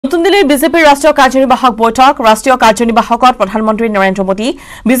দিল্লীৰ বিজেপিৰ ৰাষ্ট্ৰীয় কাৰ্যনিৰ্বাহক বৈঠক ৰাষ্ট্ৰীয় কাৰ্যনিৰ্বাহকত প্ৰধানমন্ত্ৰী নৰেন্দ্ৰ মোদী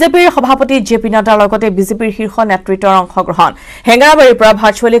বিজেপিৰ সভাপতি জেপি নাড্ডাৰ লগতে বিজেপিৰ শীৰ্ষ নেতৃত্বৰ অংশগ্ৰহণ হেংগাৰাবাৰীৰ পৰা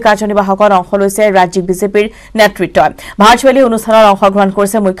ভাৰ্চুৱেলি কাৰ্যনিৰ্বাহকত অংশ লৈছে ৰাজ্যিক বিজেপিৰ নেতৃত্বই ভাৰ্চুৱেলি অনুষ্ঠানত অংশগ্ৰহণ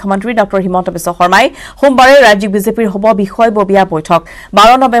কৰিছে মুখ্যমন্ত্ৰী ডক্টৰ হিমন্ত বিশ্ব শৰ্মাই সোমবাৰে ৰাজ্যিক বিজেপিৰ হ'ব বিষয়ববীয়া বৈঠক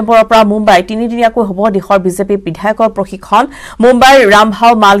 12 নৱেম্বৰৰ পৰা মুম্বাই তিনিদিনীয়াকৈ হ'ব দেশৰ বিজেপি বিধায়কৰ প্ৰশিক্ষণ মুম্বাইৰ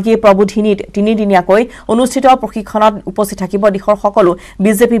ৰামভাও মালগী প্ৰবোধিনীত তিনিদিনীয়াকৈ অনুষ্ঠিত প্ৰশিক্ষণত উপস্থিত থাকিব দেশৰ সকলো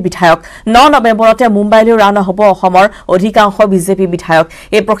বিজেপি বিধায়ক 9 নৱেম্বৰতে মুম্বাইলৈ ৰাওনা হ'ব অসমৰ অধিকাংশ বিজেপি বিধায়ক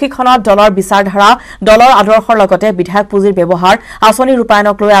এই প্ৰশিক্ষণত দলৰ বিচাৰধাৰা দলৰ আদৰ্শৰ লগতে বিধায়ক পুঁজিৰ ব্যৱহাৰ আঁচনি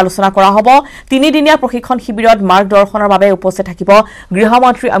ৰূপায়ণক লৈ আলোচনা কৰা হ'ব তিনিদিনীয়া প্ৰশিক্ষণ শিবিৰত মাৰ্গদৰ্শনৰ বাবে উপস্থিত থাকিব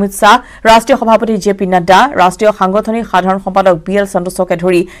গৃহমন্ত্ৰী অমিত শাহ ৰাষ্ট্ৰীয় সভাপতি জেপি নাড্ডা ৰাষ্ট্ৰীয় সাংগঠনিক সাধাৰণ সম্পাদক বিএল সন্তোষকে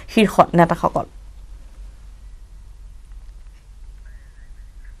ধৰি শীৰ্ষ নেতাসকল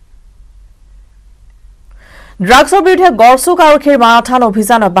ড্ৰাগছৰ বিৰুদ্ধে গড়চুক আৰক্ষীৰ মাৰাথান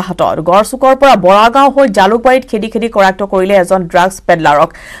অভিযান অব্যাহত গড়চুকৰ পৰা বৰাগাঁও হৈ জালুকবাৰীত খেদি কৰায়ত্ব কৰিলে এজন ড্ৰাগছ পেডলাৰক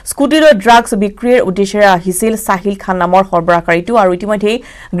স্কুটিলৈ ড্ৰাগছ বিক্ৰীৰ উদ্দেশ্যেৰে আহিছিল সাহিল খান নামৰ সৰবৰাহকাৰীটো আৰু ইতিমধ্যে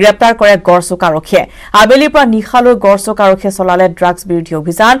গ্ৰেপ্তাৰ কৰে গড়চুক আৰক্ষীয়ে আবেলিৰ পৰা নিশালৈ গড়চুক আৰক্ষীয়ে চলালে ড্ৰাগছ বিৰোধী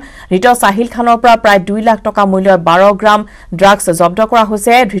অভিযান ধৃত সাহিল খানৰ পৰা প্ৰায় 2 লাখ টকা মূল্যৰ 12 গ্ৰাম ড্ৰাগছ জব্দ কৰা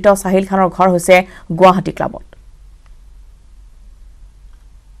হৈছে ধৃত সাহিল খানৰ ঘৰ হৈছে গুৱাহাটী ক্লাবত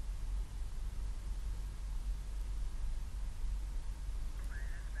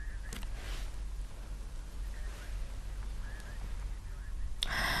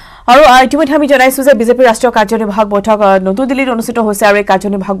আৰু ইতিমধ্যে আমি জনাইছো যে বিজেপিৰ ৰাষ্ট্ৰীয় কাৰ্যনিৰ্বাহক বৈঠক নতুন দিল্লীত অনুষ্ঠিত হৈছে আৰু এই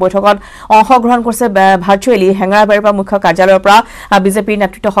কাৰ্যনিৰ্বাহক বৈঠকত অংশগ্ৰহণ কৰিছে ভাৰ্চুৱেলি হেংগাৰাবাৰীৰ পৰা মুখ্য কাৰ্যালয়ৰ পৰা বিজেপিৰ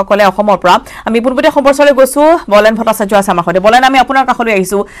নেতৃত্বসকলে অসমৰ পৰা আমি পূৰ্বতে সম্পৰ্কলৈ গৈছো বলেন ভট্টাচাৰ্য আছে আমাৰ সৈতে বলেন আমি আপোনাৰ কাষলৈ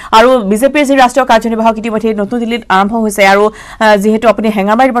আহিছো আৰু বিজেপিৰ যি ৰাষ্ট্ৰীয় কাৰ্যনিৰ্বাহক ইতিমধ্যে নতুন দিল্লীত আৰম্ভ হৈছে আৰু যেহেতু আপুনি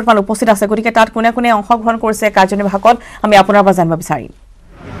হেংগাৰাবাৰীত বৰ্তমান উপস্থিত আছে গতিকে তাত কোনে কোনে অংশগ্ৰহণ কৰিছে কাৰ্যনিৰ্বাহকত আমি আপোনাৰ পৰা জানিব বিচাৰিম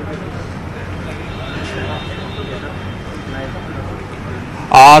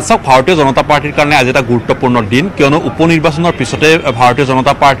ভাৰতীয় জনতা পাৰ্টিৰ কাৰণে আজি এটা গুৰুত্বপূৰ্ণ দিন কিয়নো উপনিৰ্বাচনৰ পিছতে ভাৰতীয়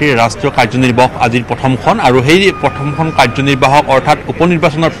জনতা পাৰ্টিৰ ৰাষ্ট্ৰীয় কাৰ্যনিৰ্বাহক আজিৰ প্ৰথমখন আৰু সেই প্ৰথমখন কাৰ্যনিৰ্বাহক অৰ্থাৎ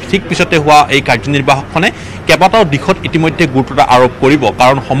উপনিৰ্বাচনৰ ঠিক পিছতে হোৱা এই কাৰ্যনিৰ্বাহকখনে কেইবাটাও দিশত ইতিমধ্যে গুৰুত্ব আৰোপ কৰিব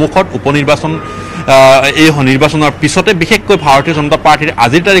কাৰণ সন্মুখত উপনিৰ্বাচন এই নিৰ্বাচনৰ পিছতে বিশেষকৈ ভাৰতীয় জনতা পাৰ্টিৰ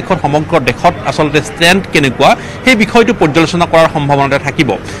আজিৰ তাৰিখত সমগ্ৰ দেশত আচলতে ষ্টেণ্ড কেনেকুৱা সেই বিষয়টো পৰ্যালোচনা কৰাৰ সম্ভাৱনা থাকিব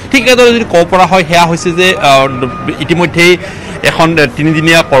ঠিক এদৰে যদি ক'ব পৰা হয় সেয়া হৈছে যে ইতিমধ্যেই এখন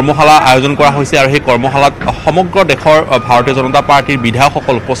তিনিদিনীয়া কৰ্মশালা আয়োজন কৰা হৈছে আৰু সেই কৰ্মশালাত সমগ্ৰ দেশৰ ভাৰতীয় জনতা পাৰ্টিৰ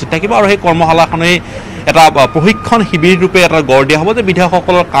বিধায়কসকল উপস্থিত থাকিব আৰু সেই কৰ্মশালাখনেই এটা প্ৰশিক্ষণ শিবিৰ ৰূপে এটা গঢ় দিয়া হ'ব যে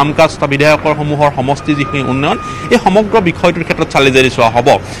বিধায়কসকলৰ কাম কাজ বা বিধায়কসমূহৰ সমষ্টি যিখিনি উন্নয়ন এই সমগ্ৰ বিষয়টোৰ ক্ষেত্ৰত চালি জাৰি চোৱা হ'ব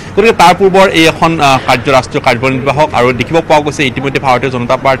গতিকে তাৰ পূৰ্বৰ এই এখন ৰাষ্ট্ৰীয় কাৰ্যনিৰ্বাহক আৰু দেখিব পোৱা গৈছে ইতিমধ্যে ভাৰতীয়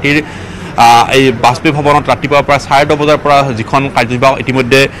জনতা পাৰ্টিৰ এই বাজপেয়ী ভৱনত ৰাতিপুৱাৰ পৰা 10:30 বজাৰ পৰা যিখন কাৰ্যনিৰ্বাহক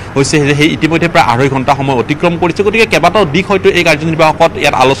ইতিমধ্যে হৈছে সেই ইতিমধ্যে প্ৰায় 2.5 ঘণ্টা সময় অতিক্ৰম কৰিছে গতিকে কেইবাটাও দিশ হয়তো এই কাৰ্যনিৰ্বাহকত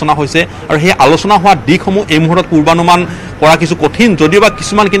ইয়াত আলোচনা হৈছে আৰু সেই আলোচনা হোৱা দিশসমূহ এই মুহূৰ্তত পূৰ্বানুমান কৰা কিছু কঠিন যদিও বা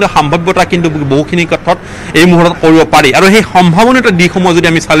কিছুমান কিন্তু সম্ভাৱ্যতা কিন্তু বহুখিনি ক্ষেত্ৰত এই মুহূৰ্তত কৰিব পাৰি আৰু সেই সম্ভাৱনীয় দিশসমূহ যদি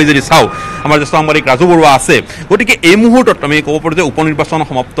আমি চালি যদি চাওঁ আমাৰ জ্যেষ্ঠ সাংবাদিক ৰাজু বৰুৱা আছে গতিকে এই মুহূৰ্তত আমি ক'ব পাৰোঁ যে উপনিৰ্বাচন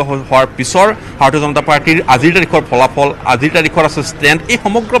সমাপ্ত হোৱাৰ পিছৰ ভাৰতীয় জনতা পাৰ্টিৰ আজিৰ তাৰিখৰ ফলাফল আজিৰ তাৰিখৰ আছে ষ্টেণ্ড এই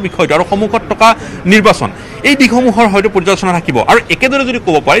সমগ্ৰ বিষয়টো আৰু সন্মুখত থকা নিৰ্বাচন এই দিশসমূহৰ হয়তো পৰ্যালোচনা থাকিব আৰু একেদৰে যদি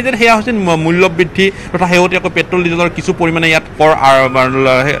ক'ব পাৰি যে সেয়া হৈছে মূল্য বৃদ্ধি তথা শেহতীয়াকৈ পেট্ৰল ডিজেলৰ কিছু পৰিমাণে ইয়াত কৰ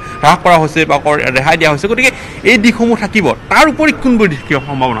হ্ৰাস কৰা হৈছে বা কৰ ৰেহাই দিয়া হৈছে গতিকে এই দিশসমূহ থাকিব তাৰ উপৰি কোনবোৰ দিশৰ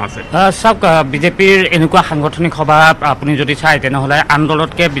সম্ভাৱনা আছে চাওক বিজেপিৰ এনেকুৱা সাংগঠনিক সভা আপুনি যদি চায় তেনেহ'লে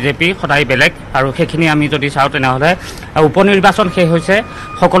আন্দোলনতকৈ বিজেপি সদায় বেলেগ আৰু সেইখিনি আমি যদি চাওঁ তেনেহ'লে উপনিৰ্বাচন শেষ হৈছে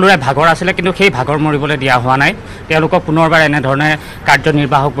সকলোৰে ভাগৰ আছিলে কিন্তু সেই ভাগৰ মৰিবলৈ দিয়া হোৱা নাই তেওঁলোকক পুনৰবাৰ এনেধৰণে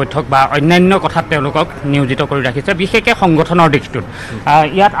কাৰ্যনিৰ্বাহক বৈঠক বা অন্যান্য কথাত তেওঁলোকক নিয়োজিত কৰি ৰাখিছে বিশেষকৈ সংগঠনৰ দিশটোত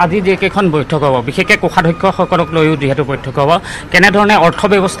ইয়াত আজি যিকেইখন বৈঠক হ'ব বিশেষকৈ কোষাধ্যক্ষসকলক লৈও যিহেতু বৈঠক হ'ব কেনেধৰণে অৰ্থ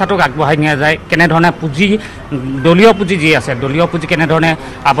ব্যৱস্থাটোক আগবঢ়াই নিয়া যায় কেনেধৰণে পুঁজি দলীয় পুঁজি যি আছে দলীয় পুঁজি কেনেধৰণে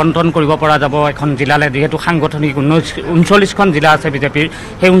আবণ্টন কৰিব পৰা যাব এখন জিলালৈ যিহেতু সাংগঠনিক 39খন জিলা আছে বিজেপিৰ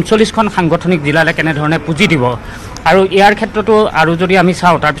সেই 39খন সাংগঠনিক জিলালৈ কেনেধৰণে পুঁজি দিব আৰু ইয়াৰ ক্ষেত্ৰতো আৰু যদি আমি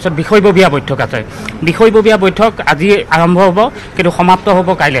চাওঁ তাৰপিছত বিষয়ববীয়া বৈঠক আছে বিষয়ববীয়া বৈঠক আজি আৰম্ভ হ'ব কিন্তু সমাপ্ত হ'ব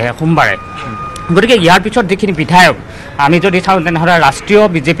কাইলৈহে সোমবাৰে গতিকে ইয়াৰ পিছত যিখিনি বিধায়ক আমি যদি চাওঁ তেনেহ'লে ৰাষ্ট্ৰীয়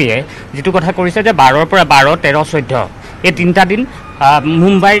বিজেপিয়ে যিটো কথা কৰিছে যে 12ৰ পৰা 12, 13, 14 এই 3টা দিন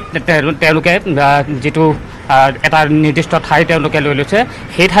মুম্বাইত তেওঁলোকে যিটো এটা নিৰ্দিষ্ট ঠাই তেওঁলোকে লৈ লৈছে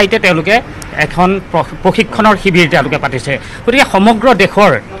সেই ঠাইতে তেওঁলোকে এখন প্ৰশিক্ষণৰ শিবিৰ তেওঁলোকে পাতিছে গতিকে সমগ্ৰ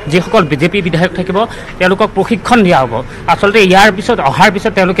দেশৰ যিসকল বিজেপি বিধায়ক থাকিব তেওঁলোকক প্ৰশিক্ষণ দিয়া হ'ব আচলতে ইয়াৰ পিছত অহাৰ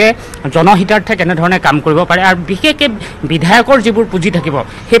পিছত তেওঁলোকে জনহিতাৰ্থে কেনেধৰণে কাম কৰিব পাৰে আৰু বিশেষকৈ বিধায়কৰ যিবোৰ পুঁজি থাকিব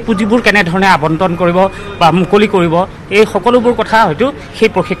সেই পুঁজিবোৰ কেনেধৰণে আবণ্টন কৰিব বা মুকলি কৰিব এই সকলোবোৰ কথা হয়তো সেই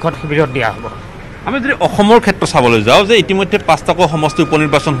প্ৰশিক্ষণ শিবিৰত দিয়া হ'ব আমি যদি অসমৰ ক্ষেত্ৰত চাবলৈ যাওঁ যে ইতিমধ্যে 5টাকৈ সমষ্টি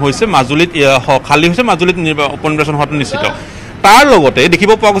উপনিৰ্বাচন হৈছে মাজুলীত খালী হৈছে মাজুলীত উপনিৰ্বাচন হোৱাটো নিশ্চিত তাৰ লগতে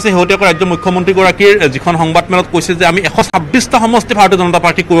দেখিব পোৱা গৈছে শেহতীয়াকৈ ৰাজ্যৰ মুখ্যমন্ত্ৰীগৰাকীৰ যিখন সংবাদমেলত কৈছে যে আমি 126টা সমষ্টি ভাৰতীয় জনতা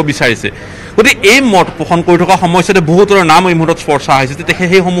পাৰ্টীক কৰিব বিচাৰিছে গতিকে এই মত পোষণ কৰি থকা সময়ছোৱাতে বহুতৰ নাম এই মুহূৰ্তত চৰ্চা হৈছে যে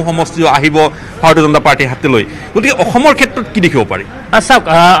সেইসমূহ সমষ্টি আহিব ভাৰতীয় জনতা পাৰ্টীৰ হাতলৈ গতিকে অসমৰ ক্ষেত্ৰত কি দেখিব পাৰি চাওক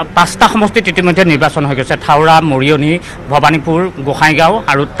 5টা সমষ্টিত ইতিমধ্যে নিৰ্বাচন হৈ গৈছে থাউৰা মৰিয়নি ভৱানীপুৰ গোসাইগাঁও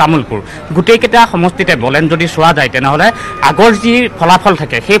আৰু তামোলপুৰ গোটেইকেইটা সমষ্টিতে বলেন যদি চোৱা যায় তেনেহ'লে আগৰ যি ফলাফল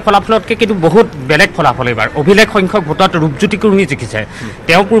থাকে সেই ফলাফলতকৈ কিন্তু বহুত বেলেগ ফলাফল এইবাৰ অভিলেখ সংখ্যক ভোটত ৰূপজ্যোতি কুৰ্মী জিকিছে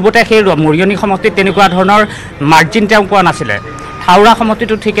তেওঁ পূৰ্বতে সেই মৰিয়নি সমষ্টিত তেনেকুৱা ধৰণৰ মাৰ্জিন তেওঁ পোৱা নাছিলে হাওৰা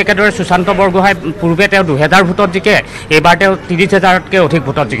সমষ্টিটো ঠিক একেদৰে সুশান্ত বৰগোহাঁই পূৰ্বে তেওঁ 2000 ভোটত জিকে এইবাৰ তেওঁ 30,000তকৈ অধিক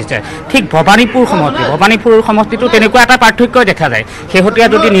ভোটত জিকিছে ঠিক ভৱানীপুৰ সমষ্টিটো তেনেকুৱা এটা পাৰ্থক্য দেখা যায় শেহতীয়া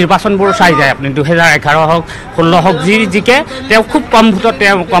যদি নিৰ্বাচনবোৰ চাই যায় আপুনি 2011 হওক 16 হওক যি জিকে তেওঁ খুব কম ভোটত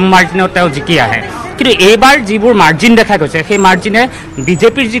তেওঁ কম মাৰ্জিনত তেওঁ জিকি আহে কিন্তু এইবাৰ যিবোৰ মাৰ্জিন দেখা গৈছে সেই মাৰ্জিনে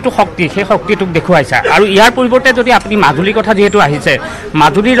বিজেপিৰ যিটো শক্তি সেই শক্তিটোক দেখুৱাইছে আৰু ইয়াৰ পৰিৱৰ্তে যদি আপুনি মাজুলীৰ কথা যিহেতু আহিছে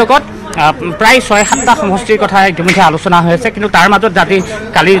মাজুলীৰ লগত প্ৰায় 6-7টা সমষ্টিৰ কথা ইতিমধ্যে আলোচনা হৈ আছে কিন্তু তাৰ মাজত জাতি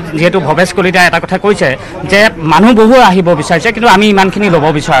কালি যেহেতু ভৱেশ কলিতাই এটা কথা কৈছে যে মানুহ বহু আহিব বিচাৰিছে কিন্তু আমি ইমানখিনি ল'ব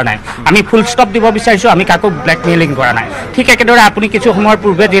বিচৰা নাই আমি ফুল ষ্টপ দিব বিচাৰিছোঁ আমি কাকো ব্লেকমেইলিং কৰা নাই ঠিক একেদৰে আপুনি কিছু সময়ৰ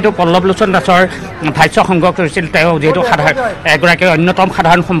পূৰ্বে যিহেতু পল্লৱ লোচন দাসৰ ভাষ্য সংগ্ৰহ কৰিছিল তেওঁ যিহেতু এগৰাকী অন্যতম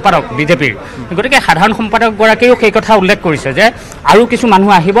সাধাৰণ সম্পাদক বিজেপিৰ গতিকে সাধাৰণ সম্পাদকগৰাকীয়েও সেই কথা উল্লেখ কৰিছে যে আৰু কিছু মানুহ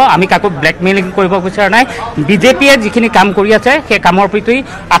আহিব আমি কাকো ব্লেকমেইলিং কৰিব বিচৰা নাই বিজেপিয়ে যিখিনি কাম কৰি আছে সেই কামৰ প্ৰতি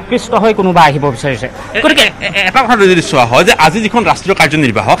আকৃষ্ট হৈ কোনোবা আহিব বিচাৰিছে গতিকে এটা কথা যদি চোৱা হয় যে আজি যিখন ৰাষ্ট্ৰীয়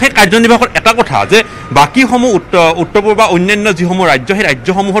কাৰ্যনিৰ্বাহক সেই কাৰ্যনিৰ্বাহকৰ এটা কথা যে বাকীসমূহ উত্তৰ পূৰ্ব বা অন্যান্য যিসমূহ ৰাজ্য সেই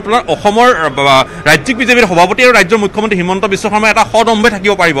ৰাজ্যসমূহৰ তুলনাত অসমৰ ৰাজ্যিক বিজেপিৰ সভাপতি আৰু ৰাজ্যৰ মুখ্যমন্ত্ৰী হিমন্ত বিশ্ব শৰ্মাই এটা সদম্ভে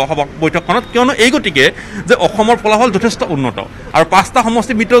থাকিব পাৰিব বৈঠকখনত কিয়নো এই গতিকে যে অসমৰ ফলাফল যথেষ্ট উন্নত আৰু 5টা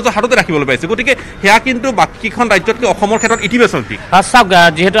সমষ্টি মিত্ৰৰ হাততে ৰাখিবলৈ পাইছে গতিকে সেয়া কিন্তু বাকীখন ৰাজ্যতকৈ অসমৰ ক্ষেত্ৰত ইতিবাচক দিশ চাওক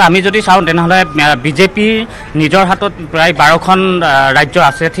যিহেতু আমি যদি চাওঁ তেনেহ'লে বিজেপিৰ নিজৰ হাতত প্ৰায় 12খন ৰাজ্য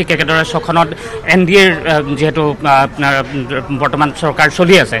আছে ঠিক একেদৰে 6খনত NDAৰ যেহেতু বৰ্তমান চৰকাৰ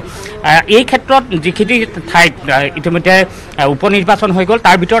চলি আছে এই ক্ষেত্ৰত যিখিনি ঠাইত ইতিমধ্যে উপনিৰ্বাচন হৈ গ'ল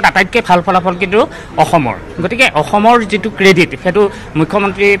তাৰ ভিতৰত আটাইতকৈ ভাল ফলাফল কিন্তু অসমৰ গতিকে অসমৰ যিটো ক্ৰেডিট সেইটো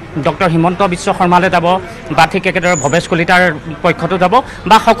মুখ্যমন্ত্ৰী ডক্টৰ হিমন্ত বিশ্ব শৰ্মালৈ যাব বা ঠিক একেদৰে ভৱেশ কলিতাৰ পক্ষতো যাব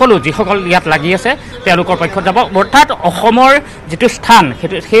বা সকলো যিসকল ইয়াত লাগি আছে তেওঁলোকৰ পক্ষত যাব অৰ্থাৎ অসমৰ যিটো স্থান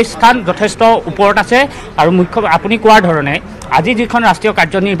সেই স্থান যথেষ্ট ওপৰত আছে আৰু আপুনি কোৱাৰ ধৰণে আজি যিখন ৰাষ্ট্ৰীয়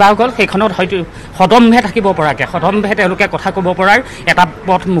কাৰ্যনিৰ্বাহক হ'ল সেইখনত হয়তো সদম্ভে থাকিব পৰাকৈ সদম্ভে তেওঁলোকে কথা ক'ব পৰাৰ এটা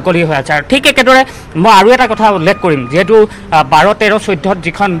পথ মুকলি হৈ আছে আৰু ঠিক একেদৰে মই আৰু এটা কথা উল্লেখ কৰিম যিহেতু 12, 13, 14ত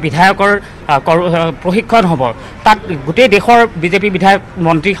যিখন বিধায়কৰ প্ৰশিক্ষণ হ'ব তাত গোটেই দেশৰ বিজেপি বিধায়ক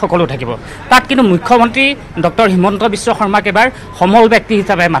মন্ত্ৰী সকলো থাকিব তাত কিন্তু মুখ্যমন্ত্ৰী ডক্টৰ হিমন্ত বিশ্ব শৰ্মাক এবাৰ সমল ব্যক্তি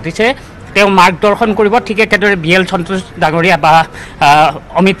হিচাপে মাতিছে তেওঁ মাৰ্গদৰ্শন কৰিব ঠিক একেদৰে BL সন্তোষ ডাঙৰীয়া বা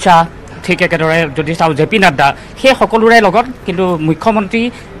অমিত শ্বাহ ঠিক একেদৰে যদি চাওঁ JP নাড্ডা সেই সকলোৰে লগত কিন্তু মুখ্যমন্ত্ৰী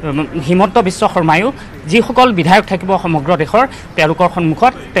হিমন্ত বিশ্ব শৰ্মায়ো যিসকল বিধায়ক থাকিব সমগ্ৰ দেশৰ তেওঁলোকৰ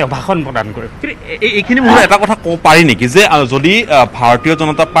সন্মুখত তেওঁ ভাষণ প্ৰদান কৰিব এইখিনি মোৰ এটা কথা ক'ব পাৰি নেকি যে যদি ভাৰতীয়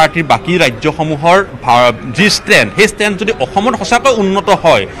জনতা পাৰ্টীৰ বাকী ৰাজ্যসমূহৰ যি ষ্টেণ্ড সেই ষ্টেণ্ড যদি অসমত সঁচাকৈ উন্নত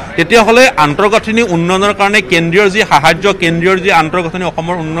হয় তেতিয়াহ'লে আন্তঃগাঁথনি উন্নয়নৰ কাৰণে কেন্দ্ৰীয় যি সাহায্য কেন্দ্ৰীয় যি আন্তঃগাঁথনি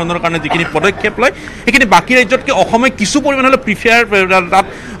অসমৰ উন্নয়নৰ কাৰণে যিখিনি পদক্ষেপ লয় সেইখিনি বাকী ৰাজ্যতকৈ অসমে কিছু পৰিমাণে তাত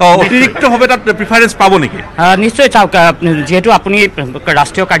অতিৰিক্তভাৱে তাত প্ৰিফাৰেঞ্চ পাব নেকি নিশ্চয় চাওক যিহেতু আপুনি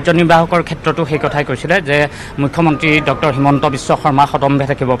ৰাষ্ট্ৰীয় কাৰ্যনিৰ্বাহকৰ ক্ষেত্ৰতো সেই কথাই কৈছিলে যে মুখ্যমন্ত্ৰী ডক্টৰ হিমন্ত বিশ্ব শৰ্মা সদম্ভে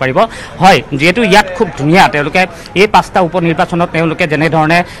থাকিব পাৰিব হয় যিহেতু ইয়াত খুব ধুনীয়া তেওঁলোকে এই 5টা উপনিৰ্বাচনত তেওঁলোকে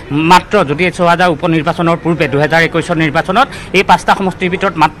যেনেধৰণে মাত্ৰ যদি চোৱা যায় উপনিৰ্বাচনৰ পূৰ্বে 2021 নিৰ্বাচনত এই 5টা সমষ্টিৰ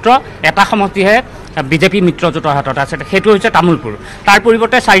ভিতৰত মাত্ৰ এটা সমষ্টিহে বিজেপি মিত্ৰজোঁটৰ হাতত আছে সেইটো হৈছে তামোলপুৰ তাৰ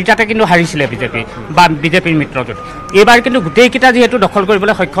পৰিৱৰ্তে 4টাতে কিন্তু হাৰিছিলে বিজেপি বা বিজেপিৰ মিত্ৰজোঁট এইবাৰ কিন্তু গোটেইকেইটা যিহেতু দখল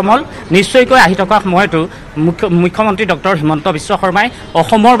কৰিবলৈ সক্ষম হ'ল নিশ্চয়কৈ আহি থকা সময়তো মুখ্যমন্ত্ৰী ডক্টৰ হিমন্ত বিশ্ব শৰ্মাই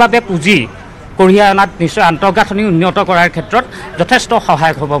অসমৰ বাবে পুঁজি কঢ়িয়াই অনাত নিশ্চয় আন্তঃগাঁথনি উন্নত কৰাৰ ক্ষেত্ৰত যথেষ্ট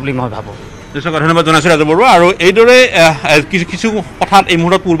সহায়ক হ'ব বুলি মই ভাবোঁ ধন্যবাদ জনাইছোঁ ৰাজু বৰুৱা আৰু এইদৰে কিছু কথাত এই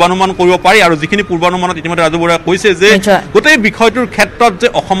মুহূৰ্তত পূৰ্বানুমান কৰিব পাৰি আৰু যিখিনি পূৰ্বানুমানত ইতিমধ্যে ৰাজু বৰুৱাই কৈছে যে গোটেই বিষয়টোৰ ক্ষেত্ৰত যে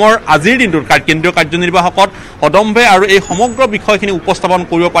অসমৰ আজিৰ দিনটোৰ কেন্দ্ৰীয় কাৰ্যনিৰ্বাহকত সদম্ভে আৰু এই সমগ্ৰ বিষয়খিনি উপস্থাপন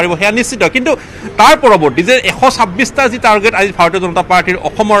কৰিব পাৰিব সেয়া নিশ্চিত কিন্তু তাৰ পৰৱৰ্তী যে 126টা যি টাৰ্গেট আজি ভাৰতীয় জনতা পাৰ্টীৰ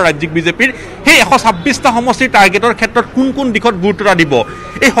অসমৰ ৰাজ্যিক বিজেপিৰ সেই 126টা সমষ্টিৰ টাৰ্গেটৰ ক্ষেত্ৰত কোন দিশত গুৰুত্ব দিব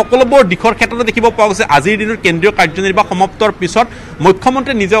এই সকলোবোৰ দিশৰ ক্ষেত্ৰতে দেখিব পোৱা গৈছে আজিৰ দিনৰ কেন্দ্ৰীয় কাৰ্যনিৰ্বাহ সমাপ্তৰ পিছত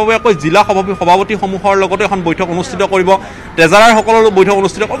মুখ্যমন্ত্ৰী নিজাববীয়াকৈ জিলা সভাপতিসমূহৰ লগতে এখন বৈঠক অনুষ্ঠিত কৰিব ট্ৰেজাৰাৰসকলৰ বৈঠক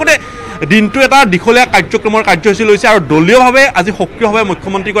অনুষ্ঠিত কৰিব দিনটো এটা দীঘলীয়া কাৰ্যক্ৰমৰ কাৰ্যসূচী লৈছে আৰু দলীয়ভাৱে আজি সক্ৰিয়ভাৱে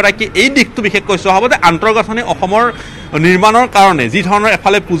মুখ্যমন্ত্ৰীগৰাকী এই দিশটো বিশেষকৈ চোৱা হ'ব যে আন্তঃগাঁথনি অসমৰ নিৰ্মাণৰ কাৰণে যি ধৰণৰ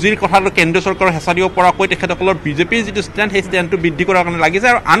এফালে পুঁজিৰ কথাটো কেন্দ্ৰীয় চৰকাৰৰ হেঁচা দিব পৰাকৈ তেখেতসকলৰ বিজেপিৰ যিটো ষ্টেণ্ড সেই ষ্টেণ্ডটো বৃদ্ধি কৰাৰ কাৰণে লাগিছে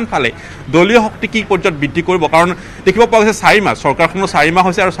আৰু আনফালে দলীয় শক্তি কি পৰ্যায়ত বৃদ্ধি কৰিব কাৰণ দেখিব পোৱা গৈছে 4 মাহ চৰকাৰখনৰ 4 মাহ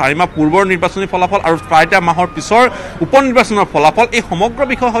হৈছে আৰু 4 মাহ পূৰ্বৰ নিৰ্বাচনী ফলাফল আৰু 4টা মাহৰ পিছৰ উপ নিৰ্বাচনৰ ফলাফল এই সমগ্ৰ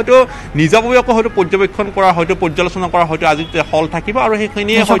বিষয় হয়তো নিজাববীয়াকৈ হয়তো পৰ্যবেক্ষণ কৰা হয়তো পৰ্যালোচনা কৰা হয়তো আজি হল থাকিব আৰু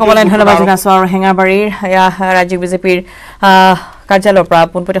সেইখিনিয়ে আৰু হেঙাৰবাৰীৰ ৰাজ্যিক বিজেপিৰ কাৰ্যালয়ৰ পৰা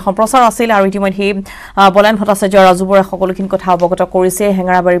পোনপটে সম্প্ৰচাৰ আছিল আৰু ইতিমধ্যে বলেন ভট্টাচাৰ্য ৰাজুবৰে সকলোখিনি কথা অৱগত কৰিছে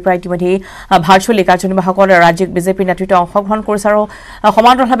হেঙাৰাবাৰীৰ পৰা ইতিমধ্যে ভাৰ্চুৱেলি কাৰ্যনিৰ্বাহকসকলে ৰাজ্যিক বিজেপিৰ নেতৃত্বত অংশগ্ৰহণ কৰিছে আৰু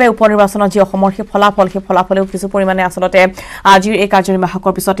সমান্তৰালভাৱে উপ নিৰ্বাচনত যি অসমৰ সেই ফলাফলেও কিছু পৰিমাণে আচলতে আজিৰ এই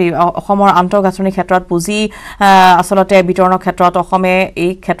কাৰ্যনিৰ্বাহকৰ পিছতে অসমৰ আন্তঃগাঁথনিৰ ক্ষেত্ৰত পুঁজি আচলতে বিতৰণৰ ক্ষেত্ৰত অসমে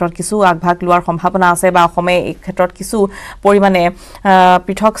এই ক্ষেত্ৰত কিছু আগভাগ লোৱাৰ সম্ভাৱনা আছে বা অসমে এই ক্ষেত্ৰত কিছু পৰিমাণে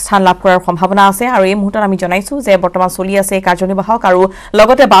পৃথক স্থান লাভ কৰাৰ সম্ভাৱনা আছে আৰু এই মুহূৰ্তত আমি জনাইছো যে বৰ্তমান চলি আছে এই কাৰ্যনিৰ্বাহক আৰু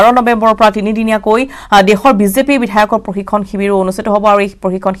লগতে 12 নৱেম্বৰৰ পৰা 3 দিনীয়াকৈ দেশৰ বিজেপি বিধায়কৰ প্ৰশিক্ষণ শিবিৰো অনুষ্ঠিত হ'ব আৰু এই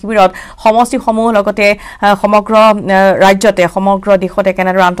প্ৰশিক্ষণ শিবিৰত সমষ্টিসমূহ লগতে সমগ্ৰ ৰাজ্যতে সমগ্ৰ দেশতে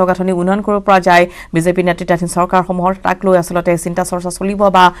কেনেদৰে আন্তঃগাঁথনি উন্নয়ন কৰিব পৰা যায় বিজেপি নেতৃত্বাধীন চৰকাৰসমূহৰ তাক লৈ আচলতে চিন্তা চৰ্চা চলিব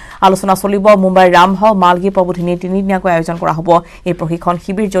বা আলোচনা চলিব মুম্বাইৰ ৰামভাও মালগী প্ৰবোধিনী 3 দিনীয়াকৈ আয়োজন কৰা হ'ব এই প্ৰশিক্ষণ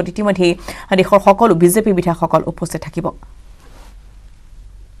শিবিৰ য'ত ইতিমধ্যে দেশৰ সকলো বিজেপি বিধায়কসকল উপস্থিত থাকিব